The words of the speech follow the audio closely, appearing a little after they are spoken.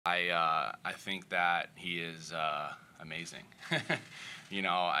I think that he is amazing. Like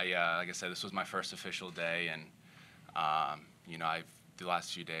I said, this was my first official day, and the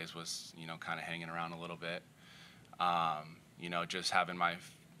last few days was kind of hanging around a little bit. Just having my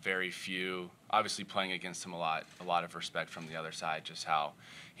very few, obviously playing against him a lot of respect from the other side, just how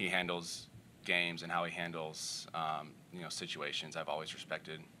he handles games and how he handles situations. I've always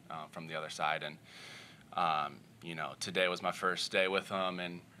respected from the other side, and today was my first day with him,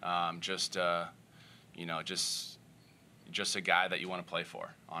 and just a guy that you want to play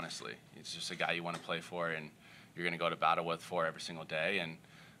for. Honestly, it's just a guy you want to play for, and you're going to go to battle with for every single day. And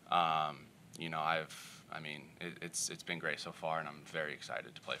it's been great so far, and I'm very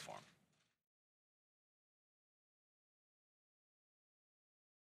excited to play for him.